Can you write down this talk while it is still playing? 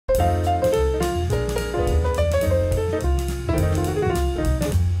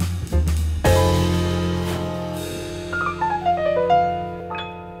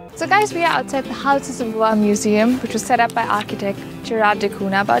guys, we are outside the Houses of Goa Museum, which was set up by architect Gerard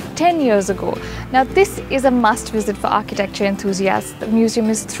about 10 years ago. Now this is a must visit for architecture enthusiasts. The museum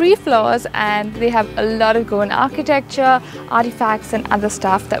is 3 floors and they have a lot of Goan architecture, artifacts and other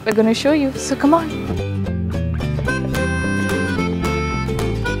stuff that we're going to show you. So come on.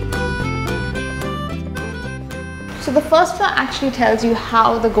 So the first floor actually tells you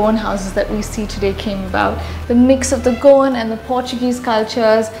how the Goan houses that we see today came about, the mix of the Goan and the Portuguese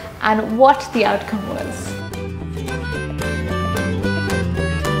cultures and what the outcome was.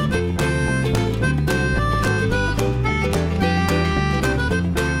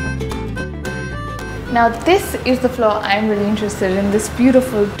 Now this is the floor I'm really interested in. This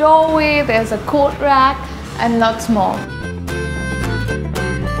beautiful doorway, there's a coat rack and lots more.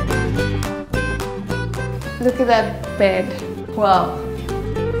 Look at that bed. Wow.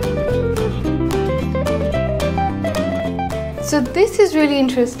 So this is really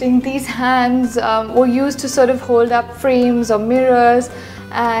interesting. These hands were used to sort of hold up frames or mirrors,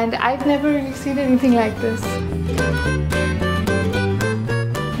 and I've never really seen anything like this.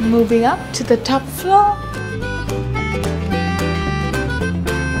 Moving up to the top floor.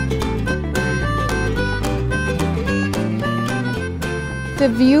 The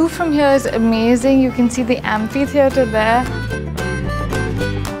view from here is amazing. You can see the amphitheater there.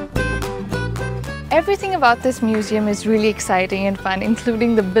 Everything about this museum is really exciting and fun,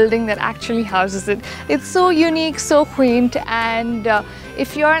 including the building that actually houses it. It's so unique, so quaint, and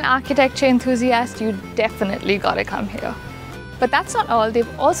if you're an architecture enthusiast, you definitely gotta come here. But that's not all.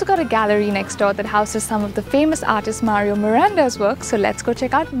 They've also got a gallery next door that houses some of the famous artist Mario Miranda's work. So let's go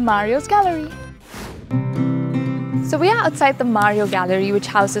check out Mario's gallery. So we are outside the Mario Gallery, which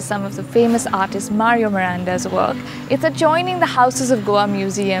houses some of the famous artist Mario Miranda's work. It's adjoining the Houses of Goa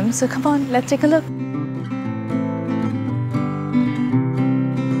Museum. So come on, let's take a look.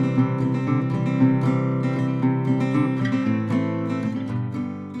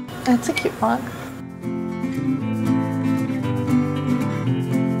 That's a cute mug.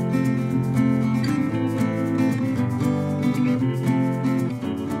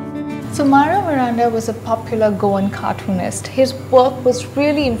 So Mario Miranda was a popular Goan cartoonist. His work was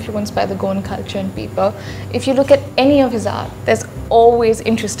really influenced by the Goan culture and people. If you look at any of his art, there's always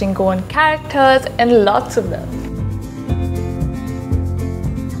interesting Goan characters and lots of them.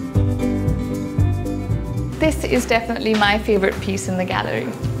 This is definitely my favorite piece in the gallery.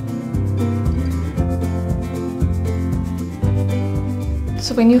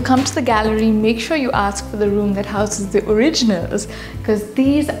 So when you come to the gallery, make sure you ask for the room that houses the originals, because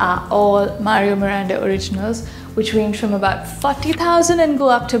these are all Mario Miranda originals, which range from about 40,000 and go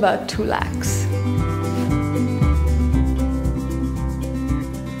up to about 2 lakhs.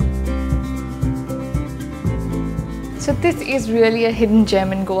 So this is really a hidden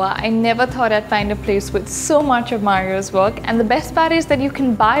gem in Goa. I never thought I'd find a place with so much of Mario's work, and the best part is that you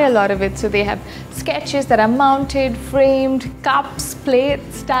can buy a lot of it. So they have sketches that are mounted, framed, cups,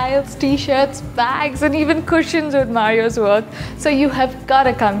 plates, tiles, t-shirts, bags, and even cushions with Mario's work. So you have got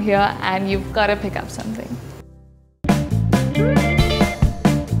to come here and you've got to pick up something.